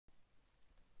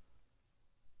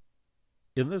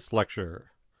In this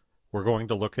lecture, we're going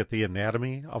to look at the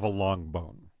anatomy of a long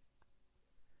bone.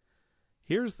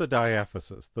 Here's the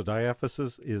diaphysis. The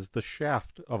diaphysis is the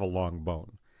shaft of a long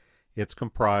bone. It's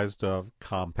comprised of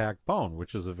compact bone,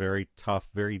 which is a very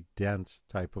tough, very dense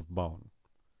type of bone.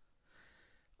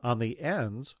 On the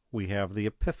ends, we have the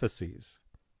epiphyses.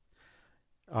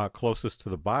 Closest to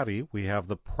the body, we have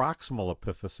the proximal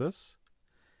epiphysis,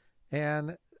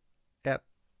 and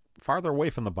farther away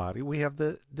from the body, we have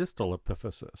the distal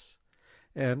epiphysis.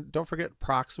 And don't forget,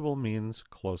 proximal means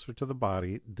closer to the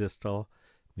body, distal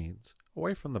means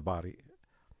away from the body.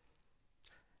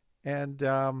 And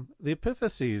the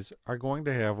epiphyses are going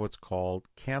to have what's called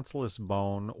cancellous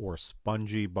bone or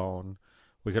spongy bone.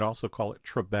 We could also call it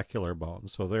trabecular bone.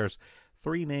 So there's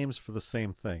three names for the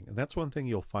same thing. And that's one thing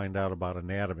you'll find out about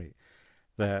anatomy,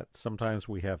 that sometimes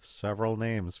we have several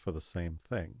names for the same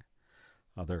thing.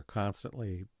 They're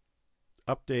constantly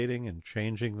updating and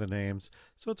changing the names,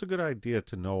 so it's a good idea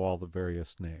to know all the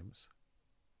various names.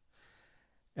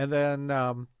 And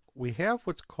then we have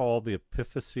what's called the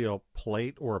epiphyseal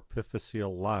plate or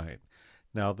epiphyseal line.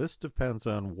 Now this depends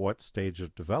on what stage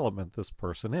of development this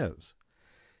person is.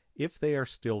 If they are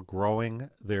still growing,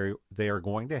 they are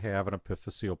going to have an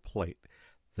epiphyseal plate.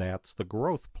 That's the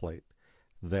growth plate.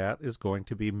 That is going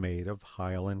to be made of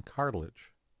hyaline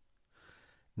cartilage.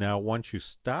 Now once you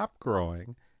stop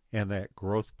growing and that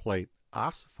growth plate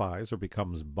ossifies or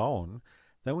becomes bone,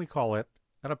 then we call it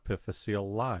an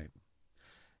epiphyseal line.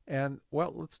 And,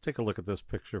 well, let's take a look at this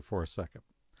picture for a second.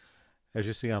 As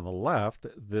you see on the left,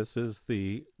 this is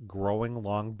the growing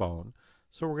long bone.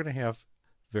 So we're going to have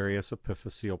various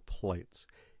epiphyseal plates.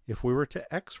 If we were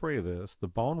to x-ray this, the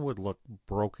bone would look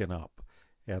broken up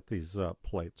at these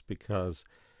plates because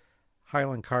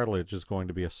hyaline cartilage is going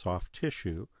to be a soft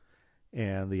tissue,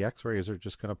 and the x-rays are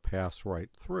just going to pass right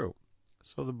through.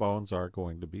 So the bones are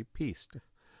going to be pieced.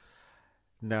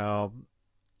 Now,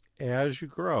 as you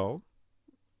grow,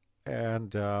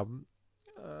 and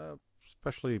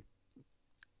especially,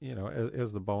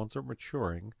 as the bones are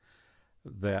maturing,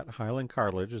 that hyaline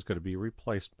cartilage is going to be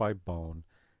replaced by bone.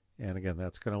 And again,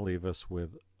 that's going to leave us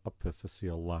with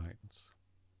epiphyseal lines.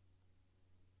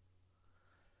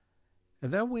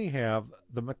 And then we have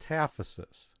the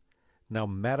metaphysis. Now,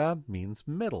 meta means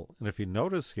middle. And if you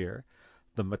notice here,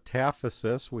 the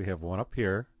metaphysis, we have one up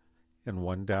here and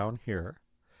one down here.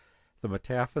 The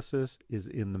metaphysis is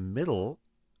in the middle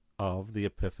of the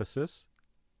epiphysis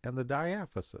and the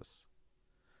diaphysis.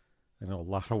 I know a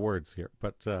lot of words here,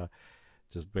 but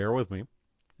just bear with me.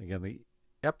 Again, the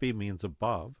epi means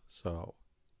above, so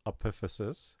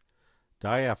epiphysis.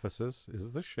 Diaphysis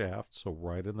is the shaft, so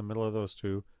right in the middle of those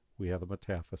two, we have the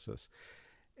metaphysis.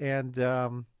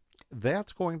 And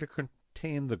that's going to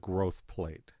contain the growth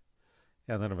plate,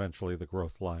 and then eventually the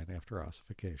growth line after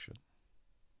ossification.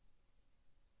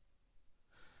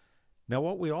 Now,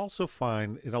 what we also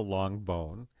find in a long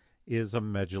bone is a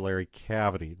medullary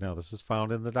cavity. Now, this is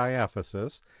found in the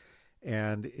diaphysis,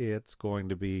 and it's going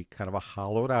to be kind of a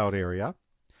hollowed out area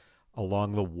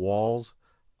along the walls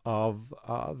of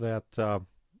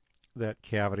that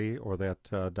cavity or that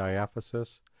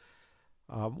diaphysis.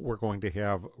 We're going to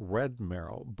have red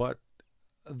marrow, but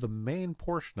the main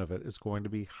portion of it is going to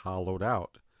be hollowed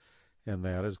out, and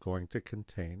that is going to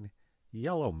contain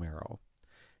yellow marrow.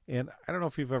 And I don't know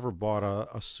if you've ever bought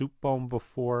a soup bone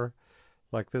before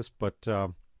like this, but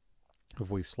if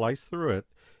we slice through it,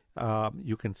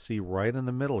 you can see right in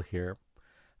the middle here,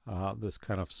 this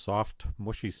kind of soft,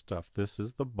 mushy stuff. This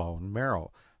is the bone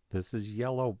marrow. This is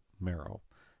yellow marrow.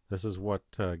 This is what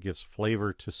gives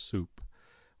flavor to soup.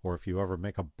 Or if you ever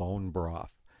make a bone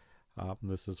broth,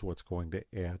 this is what's going to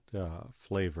add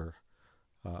flavor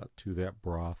to that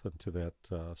broth and to that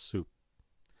soup.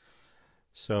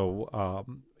 So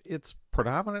it's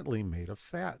predominantly made of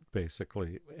fat,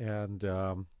 basically, and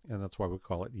that's why we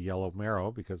call it yellow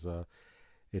marrow, because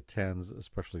it tends,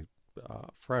 especially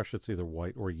fresh, it's either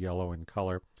white or yellow in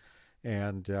color,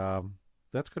 and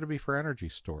that's going to be for energy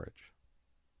storage.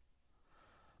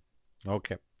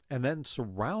 Okay. And then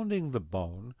surrounding the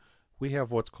bone, we have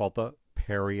what's called the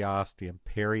periosteum.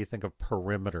 Peri, think of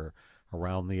perimeter,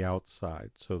 around the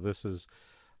outside. So this is,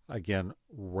 again,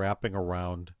 wrapping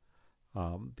around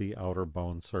the outer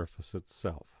bone surface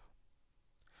itself.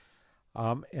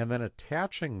 And then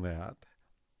attaching that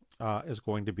is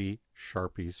going to be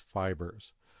Sharpie's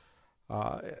fibers.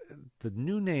 The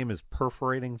new name is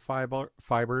perforating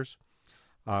fibers.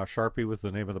 Sharpie was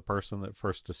the name of the person that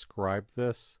first described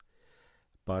this.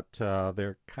 But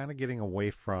they're kind of getting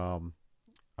away from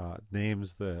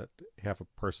names that have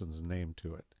a person's name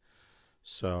to it.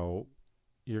 So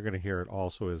you're going to hear it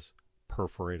also as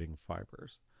perforating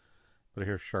fibers. But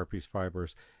here's Sharpie's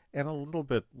fibers. And a little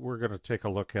bit, we're going to take a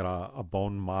look at a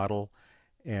bone model,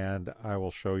 and I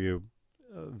will show you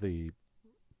the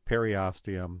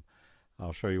periosteum.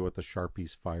 I'll show you what the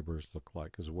Sharpie's fibers look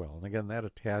like as well. And again, that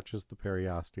attaches the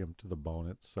periosteum to the bone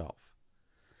itself.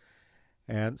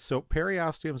 And so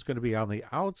periosteum is going to be on the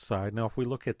outside. Now, if we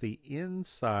look at the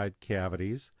inside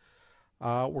cavities,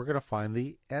 we're going to find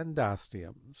the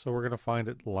endosteum. So we're going to find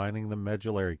it lining the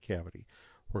medullary cavity.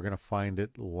 We're going to find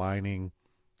it lining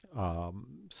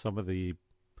some of the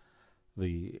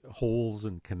holes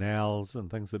and canals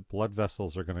and things that blood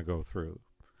vessels are going to go through.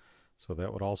 So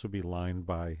that would also be lined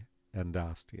by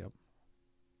endosteum.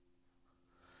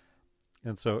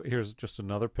 And so here's just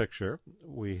another picture.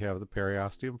 We have the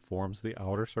periosteum forms the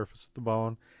outer surface of the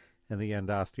bone, and the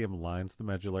endosteum lines the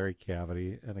medullary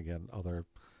cavity, and again, other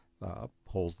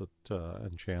holes that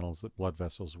and channels that blood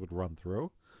vessels would run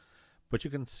through. But you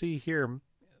can see here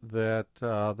that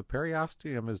the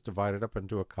periosteum is divided up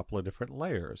into a couple of different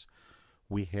layers.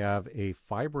 We have a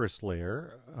fibrous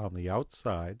layer on the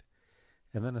outside,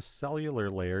 and then a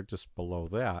cellular layer just below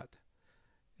that.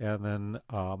 And then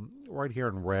right here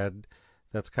in red,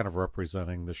 that's kind of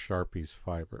representing the Sharpie's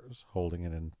fibers, holding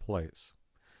it in place.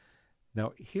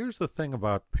 Now, here's the thing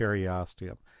about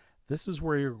periosteum. This is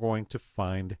where you're going to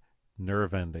find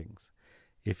nerve endings.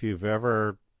 If you've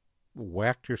ever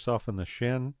whacked yourself in the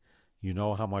shin, you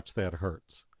know how much that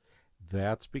hurts.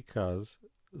 That's because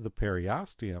the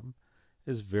periosteum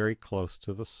is very close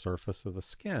to the surface of the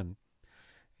skin.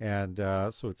 And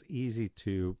so it's easy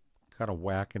to kind of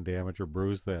whack and damage or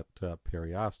bruise that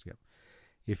periosteum.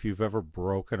 If you've ever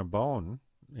broken a bone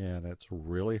and it's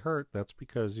really hurt, that's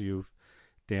because you've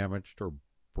damaged or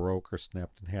broke or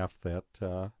snapped in half that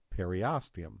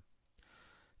periosteum.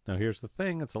 Now here's the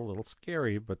thing, it's a little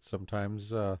scary, but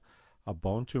sometimes a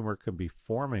bone tumor can be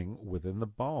forming within the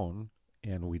bone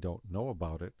and we don't know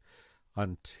about it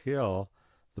until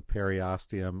the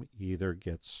periosteum either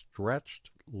gets stretched,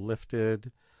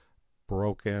 lifted,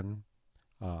 broken,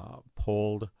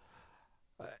 pulled,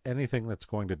 anything that's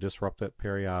going to disrupt that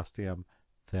periosteum,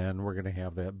 then we're going to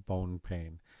have that bone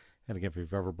pain. And again, if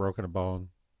you've ever broken a bone,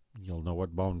 you'll know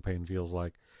what bone pain feels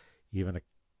like. Even a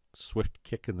swift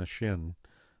kick in the shin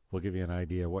will give you an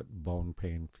idea what bone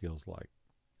pain feels like.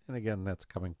 And again, that's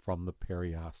coming from the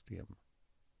periosteum.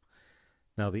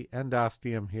 Now the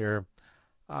endosteum here,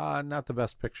 not the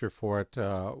best picture for it.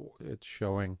 It's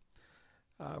showing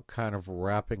kind of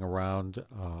wrapping around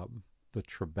the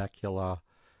trabecula,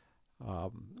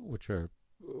 which are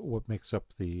what makes up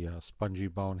the spongy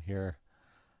bone here.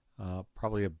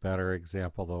 Probably a better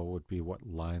example, though, would be what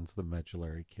lines the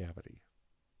medullary cavity.